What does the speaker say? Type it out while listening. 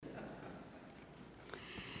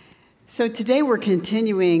So today we're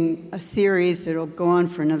continuing a series that'll go on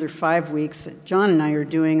for another 5 weeks that John and I are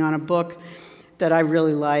doing on a book that I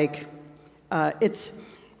really like. It's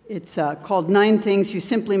called 9 Things You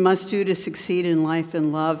Simply Must Do to Succeed in Life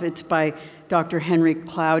and Love. It's by Dr. Henry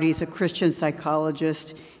Cloud. He's a Christian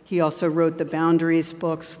psychologist. He also wrote the Boundaries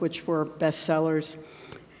books, which were bestsellers.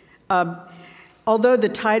 Although the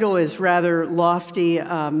title is rather lofty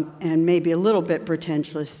and maybe a little bit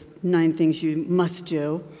pretentious, 9 Things You Must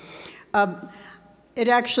Do, it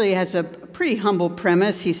actually has a pretty humble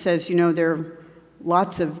premise. He says, there are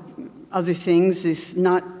lots of other things. It's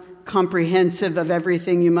not comprehensive of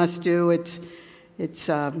everything you must do. It's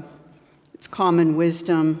common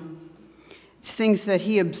wisdom. It's things that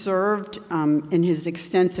he observed in his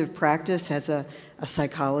extensive practice as a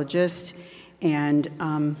psychologist, and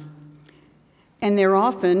they're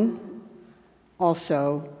often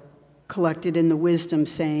also collected in the wisdom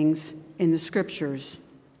sayings in the scriptures.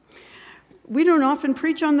 We don't often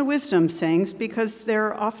preach on the wisdom sayings because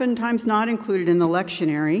they're oftentimes not included in the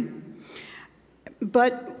lectionary,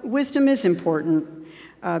 but wisdom is important.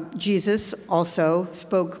 Jesus also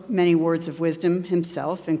spoke many words of wisdom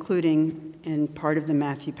himself, including in part of the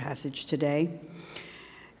Matthew passage today.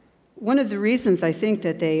 One of the reasons I think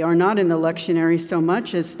that they are not in the lectionary so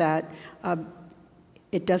much is that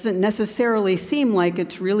it doesn't necessarily seem like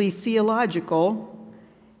it's really theological.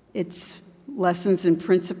 It's lessons and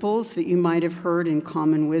principles that you might have heard in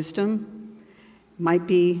common wisdom. Might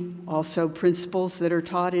be also principles that are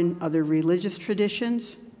taught in other religious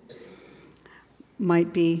traditions.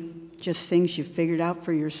 Might be just things you figured out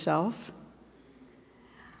for yourself.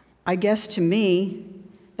 I guess to me,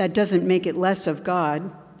 that doesn't make it less of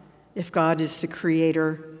God if God is the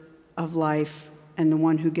creator of life and the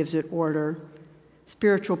one who gives it order.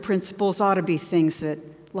 Spiritual principles ought to be things that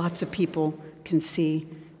lots of people can see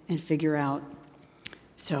and figure out.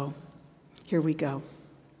 So, here we go.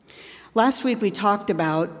 Last week we talked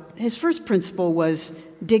about, his first principle was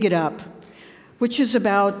dig it up, which is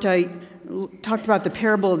about, talked about the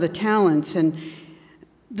parable of the talents and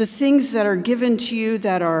the things that are given to you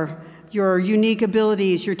that are your unique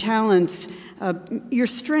abilities, your talents, your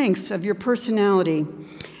strengths of your personality.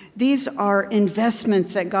 These are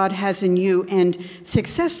investments that God has in you, and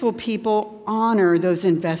successful people honor those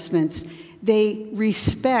investments. They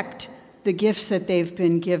respect the gifts that they've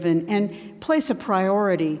been given and place a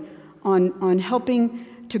priority on helping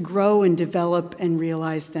to grow and develop and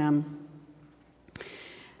realize them.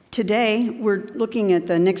 Today, we're looking at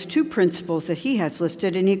the next 2 principles that he has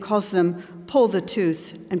listed, and he calls them pull the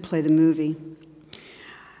tooth and play the movie.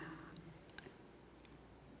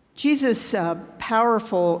 Jesus'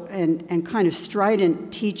 powerful and kind of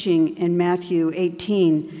strident teaching in Matthew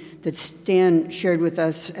 18 that Stan shared with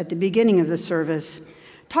us at the beginning of the service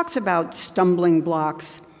talks about stumbling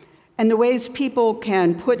blocks and the ways people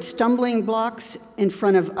can put stumbling blocks in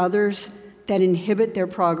front of others that inhibit their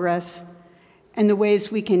progress, and the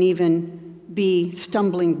ways we can even be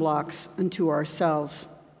stumbling blocks unto ourselves.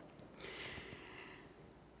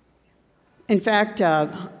 In fact,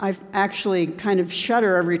 I actually kind of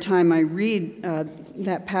shudder every time I read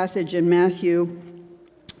that passage in Matthew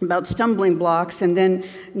about stumbling blocks, and then,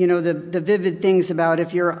 the vivid things about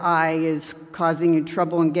if your eye is causing you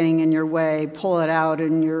trouble and getting in your way, pull it out,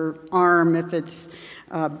 and your arm, if it's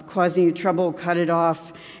causing you trouble, cut it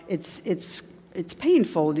off. It's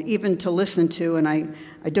painful even to listen to, and I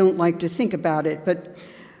don't like to think about it. But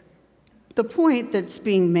the point that's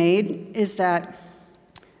being made is that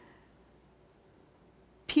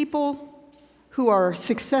people who are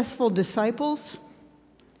successful disciples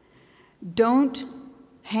don't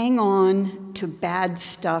hang on to bad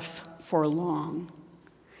stuff for long.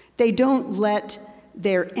 They don't let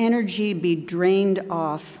their energy be drained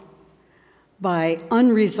off by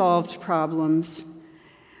unresolved problems,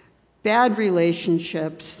 bad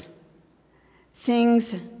relationships,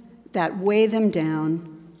 things that weigh them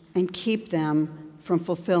down and keep them from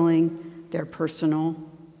fulfilling their personal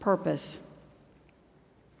purpose.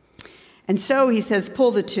 And so he says,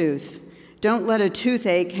 pull the tooth. Don't let a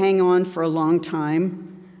toothache hang on for a long time.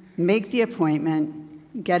 Make the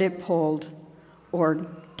appointment, get it pulled, or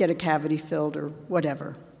get a cavity filled, or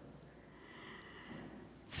whatever.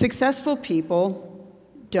 Successful people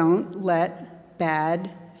don't let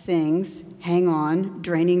bad things hang on,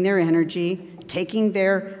 draining their energy, taking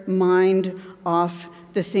their mind off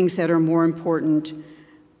the things that are more important,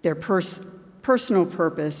 their personal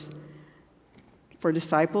purpose. For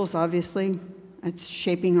disciples, obviously, it's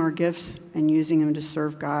shaping our gifts and using them to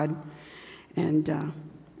serve God and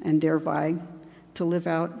thereby to live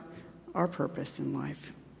out our purpose in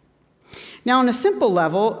life. Now, on a simple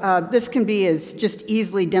level, this can be as just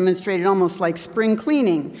easily demonstrated almost like spring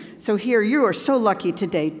cleaning. So here, you are so lucky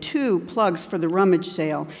today, 2 plugs for the rummage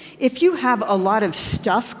sale. If you have a lot of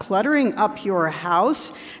stuff cluttering up your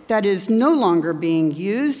house that is no longer being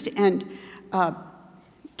used, and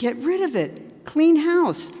get rid of it. Clean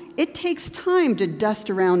house. It takes time to dust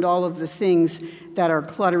around all of the things that are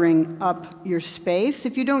cluttering up your space.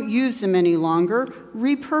 If you don't use them any longer,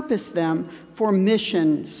 repurpose them for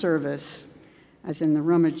mission service, as in the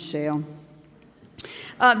rummage sale.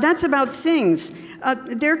 That's about things.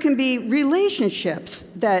 There can be relationships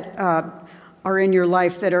that are in your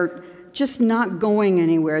life that are just not going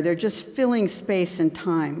anywhere. They're just filling space and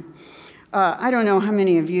time. I don't know how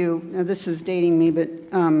many of you, now this is dating me,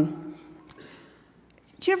 but do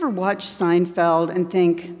you ever watch Seinfeld and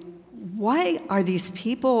think, why are these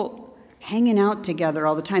people hanging out together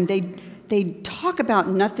all the time? They talk about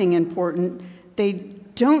nothing important. They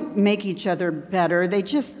don't make each other better. They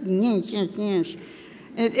just,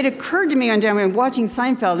 It occurred to me one day when watching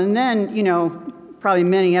Seinfeld, and then, probably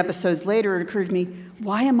many episodes later, it occurred to me,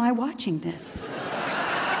 why am I watching this?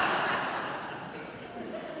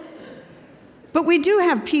 But we do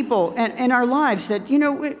have people in our lives that,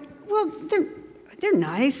 they're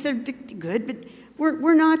nice, they're good, but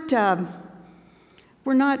we're not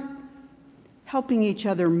helping each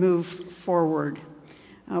other move forward.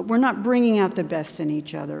 We're not bringing out the best in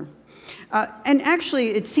each other. And actually,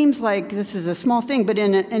 it seems like this is a small thing, but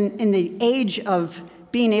in the age of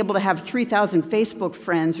being able to have 3,000 Facebook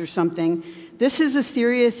friends or something, this is a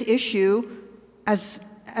serious issue as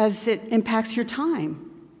it impacts your time.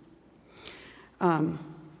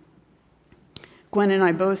 Gwen and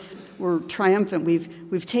I both were triumphant.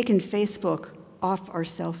 We've taken Facebook off our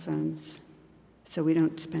cell phones so we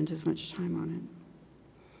don't spend as much time on it.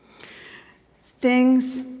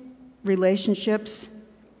 Things, relationships,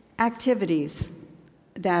 activities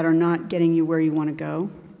that are not getting you where you want to go,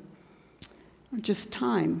 or just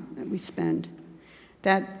time that we spend.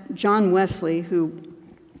 That John Wesley, who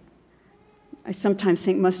I sometimes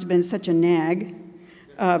think must have been such a nag,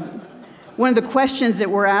 one of the questions that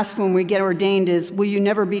we're asked when we get ordained is, will you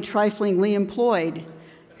never be triflingly employed?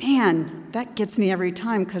 Man, that gets me every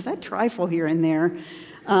time because I trifle here and there.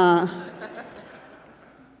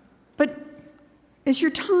 But is your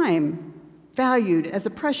time valued as a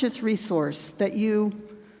precious resource that you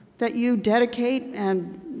dedicate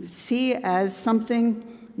and see as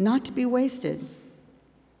something not to be wasted?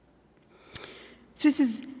 So this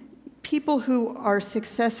is people who are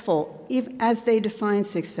successful, as they define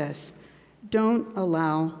success, don't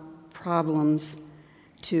allow problems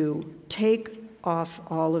to take off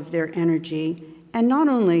all of their energy. And not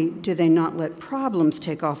only do they not let problems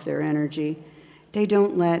take off their energy, they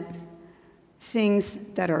don't let things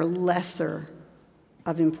that are lesser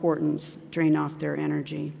of importance drain off their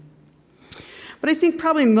energy. But I think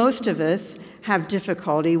probably most of us have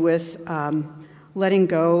difficulty with letting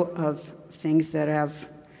go of things that have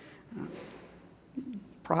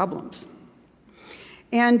problems.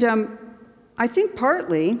 And I think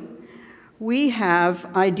partly we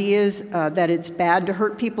have ideas that it's bad to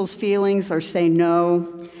hurt people's feelings or say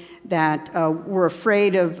no, that we're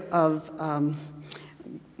afraid of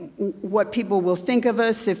what people will think of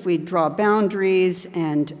us if we draw boundaries,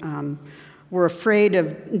 and we're afraid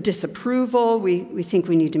of disapproval. We think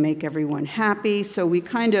we need to make everyone happy, so we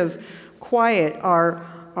kind of quiet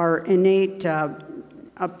our innate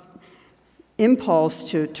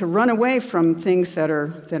impulse to run away from things that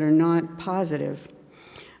are not positive.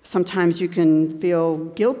 Sometimes you can feel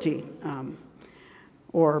guilty,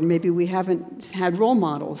 or maybe we haven't had role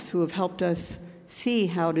models who have helped us see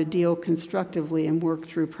how to deal constructively and work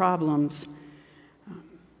through problems.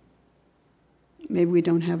 Maybe we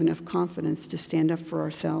don't have enough confidence to stand up for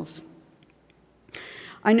ourselves.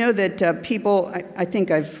 I know that people, I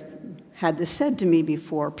think I've had this said to me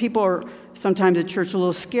before, people are sometimes at church a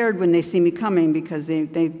little scared when they see me coming because they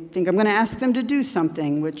think I'm going to ask them to do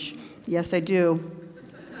something, which, yes, I do.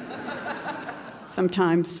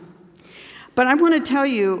 Sometimes. But I want to tell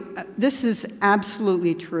you, this is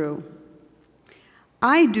absolutely true.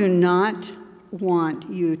 I do not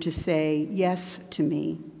want you to say yes to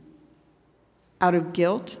me out of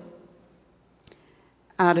guilt,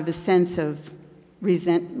 out of a sense of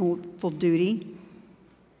resentful duty.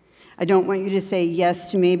 I don't want you to say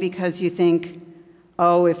yes to me because you think,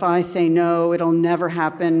 oh, if I say no, it'll never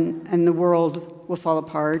happen and the world will fall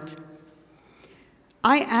apart.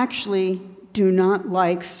 I actually do not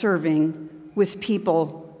like serving with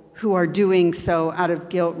people who are doing so out of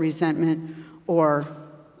guilt, resentment, or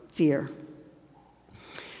fear.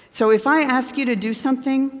 So if I ask you to do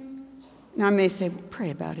something, now I may say, pray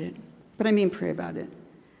about it, but I mean pray about it,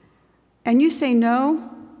 and you say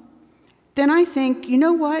no, then I think, you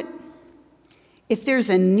know what? If there's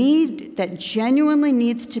a need that genuinely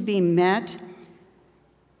needs to be met,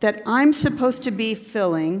 that I'm supposed to be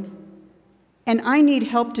filling, and I need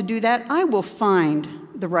help to do that, I will find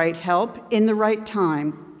the right help in the right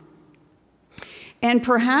time. And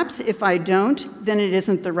perhaps if I don't, then it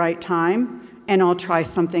isn't the right time, and I'll try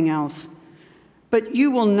something else. But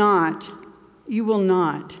you will not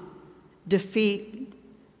defeat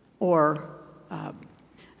or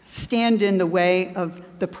stand in the way of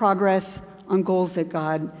the progress on goals that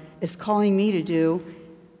God is calling me to do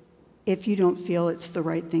if you don't feel it's the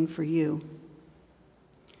right thing for you.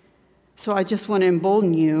 So I just want to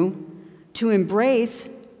embolden you to embrace,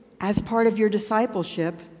 as part of your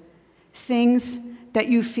discipleship, things that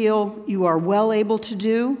you feel you are well able to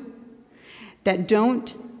do, that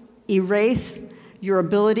don't erase your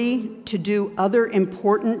ability to do other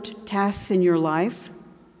important tasks in your life.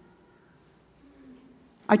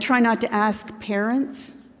 I try not to ask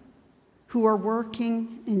parents who are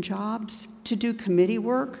working in jobs to do committee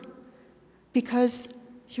work, because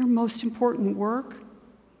your most important work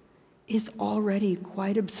is already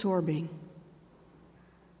quite absorbing.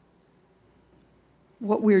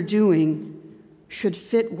 What we're doing should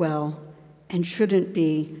fit well and shouldn't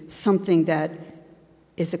be something that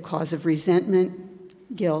is a cause of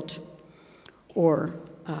resentment, guilt, or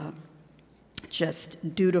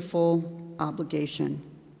just dutiful obligation.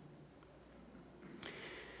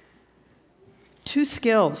 2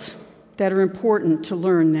 skills that are important to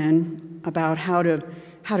learn then about how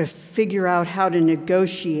to figure out how to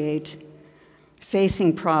negotiate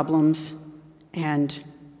facing problems and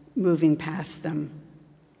moving past them.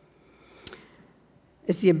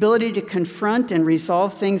 It's the ability to confront and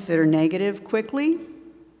resolve things that are negative quickly,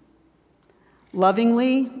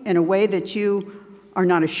 lovingly, in a way that you are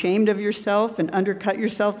not ashamed of yourself and undercut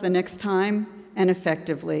yourself the next time, and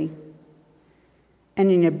effectively. And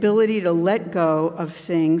an ability to let go of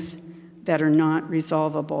things that are not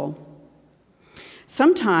resolvable.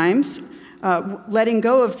 Sometimes letting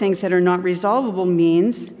go of things that are not resolvable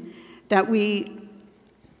means that we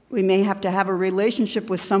may have to have a relationship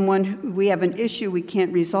with someone who we have an issue we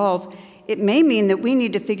can't resolve. It may mean that we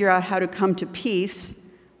need to figure out how to come to peace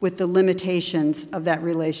with the limitations of that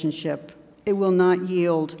relationship. It will not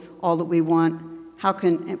yield all that we want. How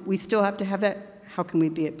can we still have to have that? How can we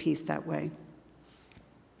be at peace that way?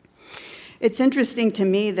 It's interesting to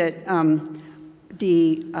me that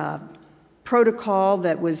the protocol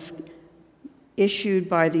that was issued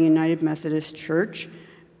by the United Methodist Church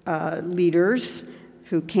leaders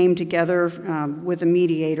who came together with a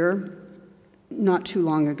mediator not too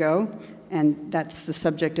long ago, and that's the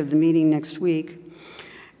subject of the meeting next week.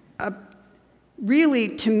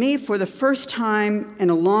 Really, to me, for the first time in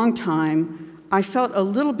a long time, I felt a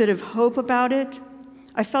little bit of hope about it.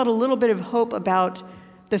 I felt a little bit of hope about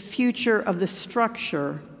the future of the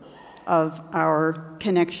structure of our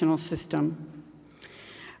connectional system.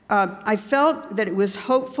 I felt that it was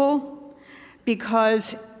hopeful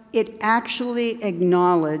because it actually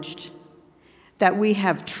acknowledged that we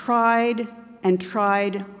have tried and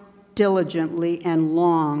tried diligently and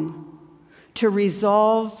long to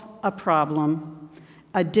resolve a problem,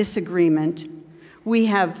 a disagreement. We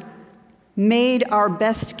have made our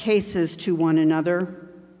best cases to one another.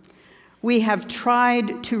 We have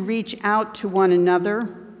tried to reach out to one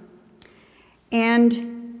another,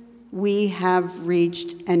 and we have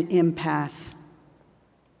reached an impasse.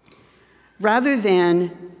 Rather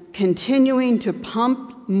than continuing to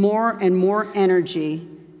pump more and more energy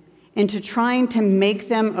into trying to make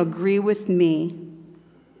them agree with me,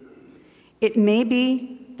 it may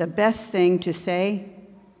be the best thing to say,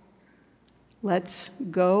 let's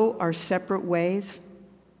go our separate ways.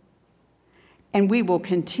 And we will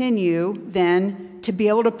continue then to be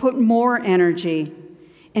able to put more energy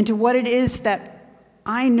into what it is that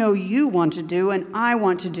I know you want to do and I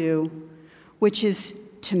want to do, which is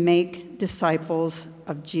to make disciples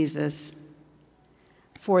of Jesus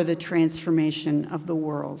for the transformation of the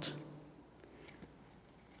world.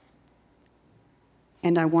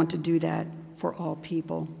 And I want to do that for all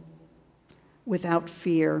people without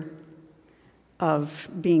fear of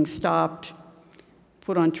being stopped,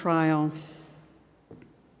 put on trial,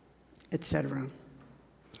 etc.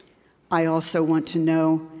 I also want to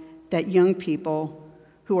know that young people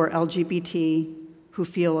who are LGBT, who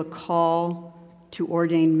feel a call to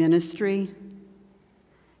ordained ministry,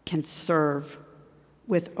 can serve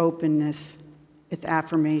with openness, with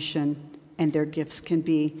affirmation, and their gifts can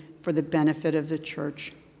be for the benefit of the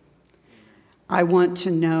church. I want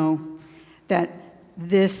to know that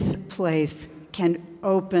this place can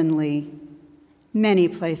openly, many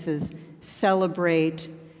places, celebrate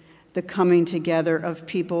the coming together of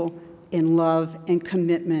people in love and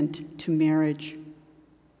commitment to marriage.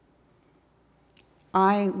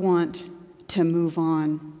 I want to move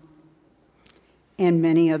on, and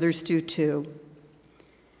many others do too.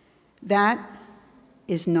 That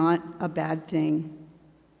is not a bad thing.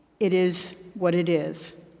 It is what it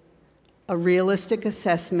is, a realistic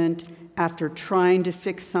assessment after trying to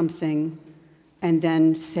fix something and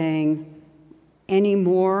then saying, any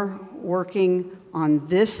more working on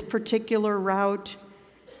this particular route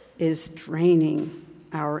is draining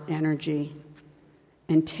our energy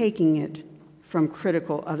and taking it from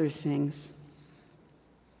critical other things.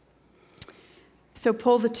 So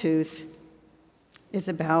Pull the Tooth is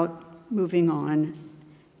about moving on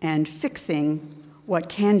and fixing what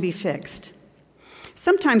can be fixed.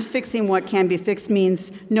 Sometimes fixing what can be fixed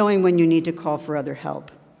means knowing when you need to call for other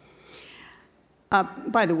help.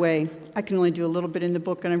 By the way, I can only do a little bit in the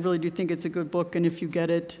book, and I really do think it's a good book, and if you get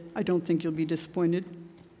it, I don't think you'll be disappointed.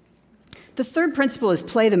 The third principle is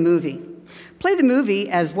play the movie. Play the movie,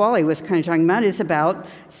 as Wally was kind of talking about, is about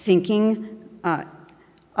thinking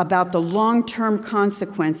about the long-term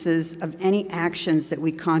consequences of any actions that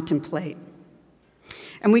we contemplate.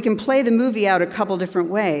 And we can play the movie out a couple different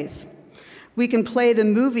ways. We can play the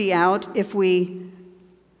movie out if we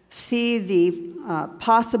see the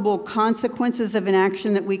possible consequences of an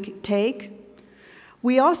action that we take.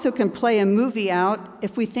 We also can play a movie out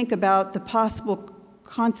if we think about the possible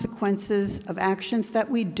consequences of actions that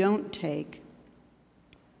we don't take.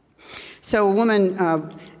 So a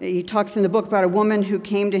woman, he talks in the book about a woman who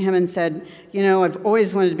came to him and said, I've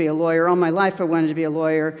always wanted to be a lawyer. All my life I wanted to be a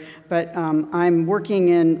lawyer, but I'm working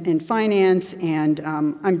in finance, and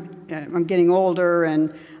I'm getting older,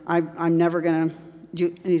 and I'm never going to.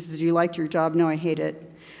 And he says, do you like your job? No, I hate it.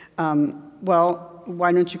 Well,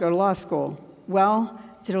 why don't you go to law school? Well,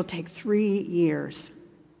 it'll take 3 years.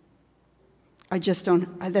 I just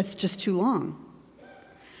don't, that's just too long.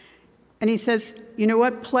 And he says, you know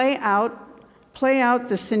what, play out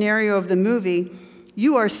the scenario of the movie.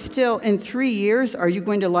 You are still, in 3 years, are you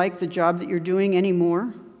going to like the job that you're doing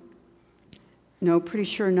anymore? No, pretty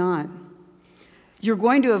sure not. You're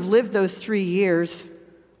going to have lived those 3 years.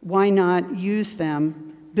 Why not use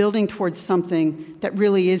them, building towards something that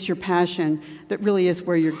really is your passion, that really is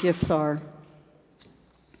where your gifts are?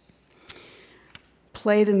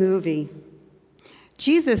 Play the movie.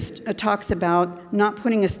 Jesus talks about not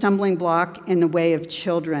putting a stumbling block in the way of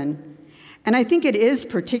children. And I think it is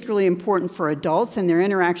particularly important for adults and their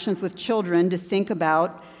interactions with children to think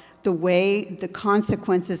about the way the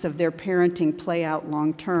consequences of their parenting play out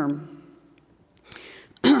long term.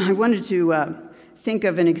 I wanted to think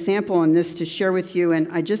of an example on this to share with you, and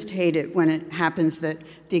I just hate it when it happens that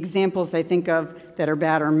the examples I think of that are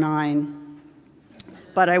bad are mine.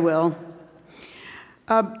 But I will.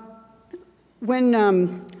 When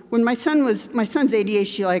my son's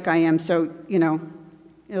ADHD like I am, so,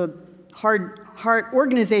 hard,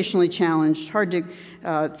 organizationally challenged, hard to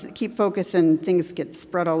keep focus, and things get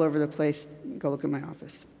spread all over the place. Go look at my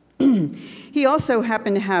office. He also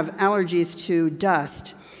happened to have allergies to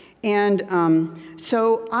dust. And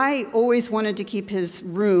so I always wanted to keep his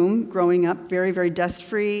room, growing up, very, very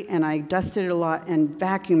dust-free, and I dusted it a lot and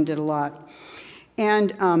vacuumed it a lot.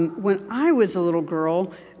 And when I was a little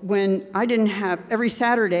girl, when I didn't have, every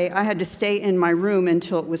Saturday, I had to stay in my room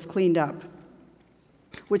until it was cleaned up,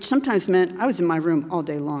 which sometimes meant I was in my room all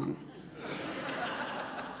day long.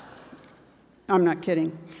 I'm not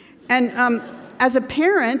kidding. And as a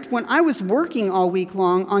parent, when I was working all week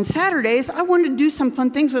long, on Saturdays, I wanted to do some fun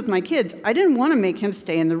things with my kids. I didn't want to make him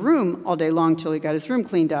stay in the room all day long till he got his room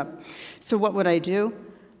cleaned up. So what would I do?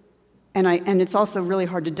 And it's also really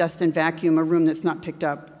hard to dust and vacuum a room that's not picked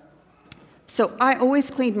up. So I always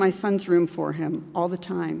cleaned my son's room for him all the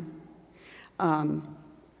time. And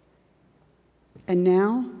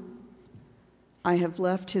now I have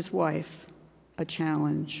left his wife a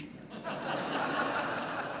challenge.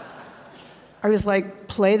 I was like,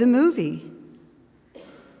 play the movie.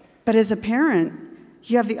 But as a parent,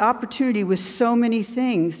 you have the opportunity with so many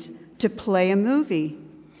things to play a movie.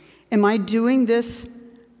 Am I doing this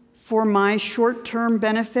for my short-term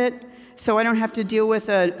benefit, so I don't have to deal with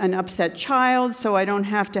an upset child, so I don't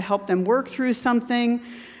have to help them work through something?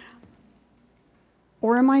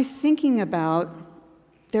 Or am I thinking about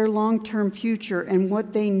their long-term future and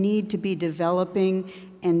what they need to be developing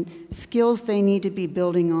and skills they need to be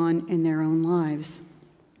building on in their own lives?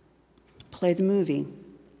 Play the movie.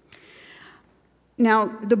 Now,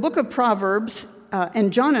 the book of Proverbs,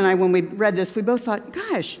 and John and I, when we read this, we both thought,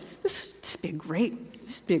 gosh, this would be a great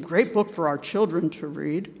this would be a great book for our children to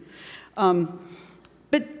read.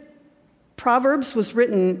 But Proverbs was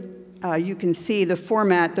written, you can see the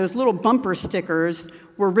format, those little bumper stickers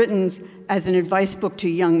were written as an advice book to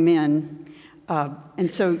young men.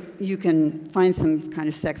 And so you can find some kind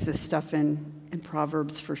of sexist stuff in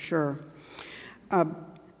Proverbs for sure.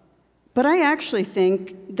 But I actually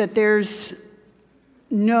think that there's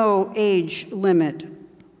no age limit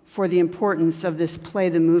for the importance of this play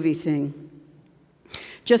the movie thing.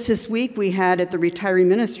 Just this week, we had at the retiree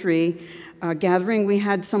ministry gathering, we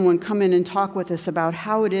had someone come in and talk with us about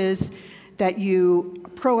how it is that you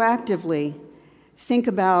proactively think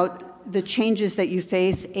about the changes that you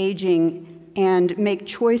face aging and make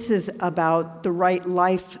choices about the right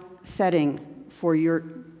life setting for your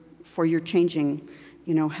changing,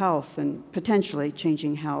 health and potentially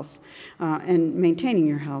changing health and maintaining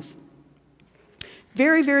your health.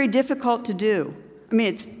 Very, very difficult to do. I mean,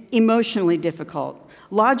 it's emotionally difficult.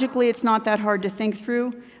 Logically, it's not that hard to think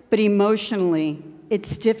through, but emotionally,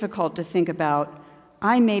 it's difficult to think about,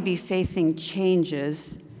 I may be facing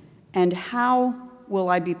changes, and how will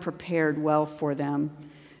I be prepared well for them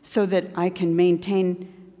so that I can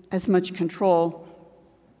maintain as much control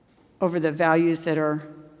over the values that I'm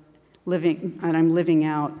living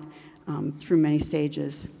out through many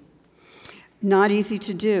stages. Not easy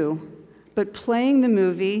to do, but playing the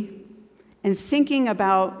movie and thinking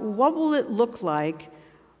about what will it look like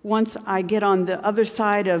once I get on the other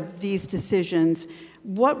side of these decisions.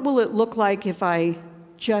 What will it look like if I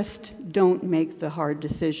just don't make the hard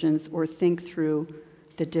decisions or think through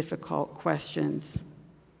the difficult questions?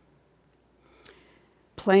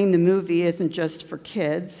 Playing the movie isn't just for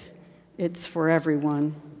kids, it's for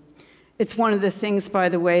everyone. It's one of the things, by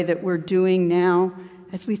the way, that we're doing now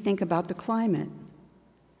as we think about the climate.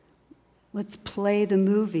 Let's play the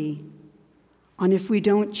movie on if we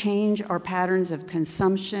don't change our patterns of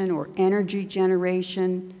consumption or energy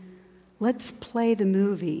generation. Let's play the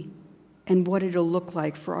movie and what it'll look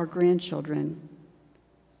like for our grandchildren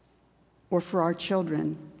or for our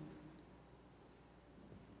children.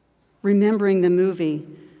 Remembering the movie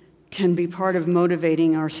can be part of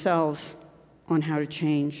motivating ourselves on how to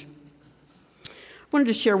change. I wanted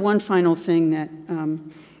to share one final thing that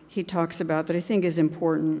he talks about that I think is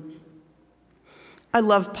important. I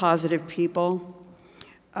love positive people.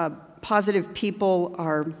 Positive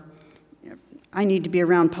people I need to be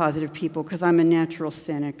around positive people because I'm a natural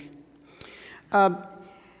cynic. But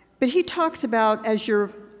he talks about, as you're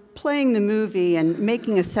playing the movie and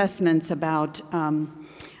making assessments about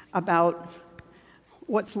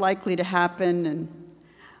what's likely to happen, and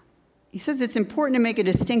he says it's important to make a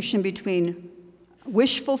distinction between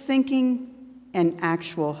wishful thinking and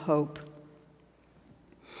actual hope.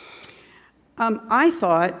 I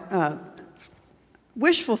thought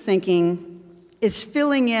wishful thinking is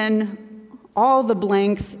filling in all the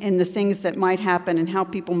blanks in the things that might happen and how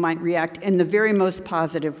people might react in the very most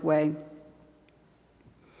positive way.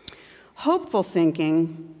 Hopeful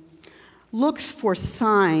thinking looks for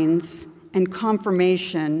signs and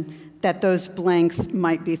confirmation that those blanks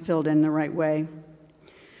might be filled in the right way.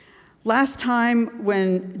 Last time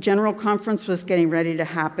when General Conference was getting ready to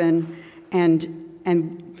happen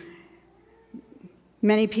and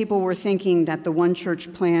many people were thinking that the One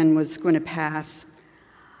Church plan was going to pass,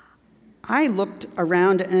 I looked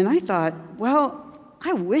around and I thought, well,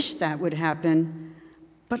 I wish that would happen,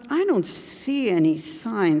 but I don't see any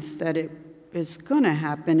signs that it is going to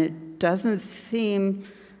happen. It doesn't seem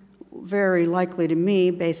very likely to me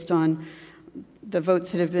based on the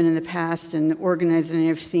votes that have been in the past and the organizing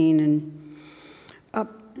I've seen.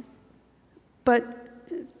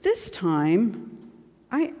 But this time,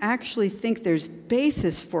 I actually think there's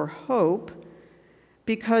basis for hope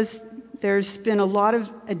because there's been a lot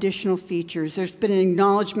of additional features. There's been an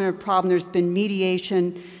acknowledgement of problem. There's been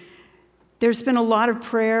mediation. There's been a lot of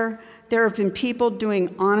prayer. There have been people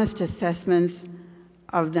doing honest assessments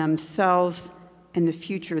of themselves and the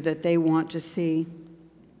future that they want to see.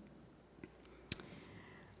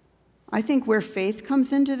 I think where faith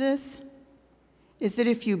comes into this is that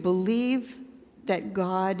if you believe that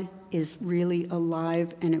God is really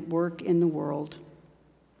alive and at work in the world,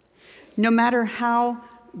 no matter how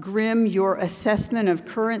grim your assessment of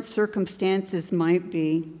current circumstances might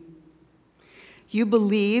be, you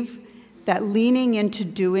believe that leaning into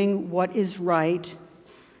doing what is right,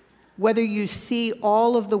 whether you see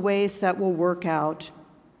all of the ways that will work out,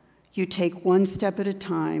 you take one step at a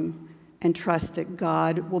time and trust that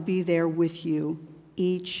God will be there with you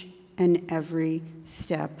each and every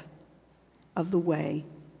step of the way,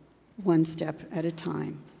 one step at a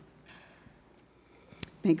time.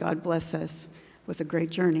 May God bless us with a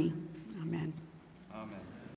great journey. Amen.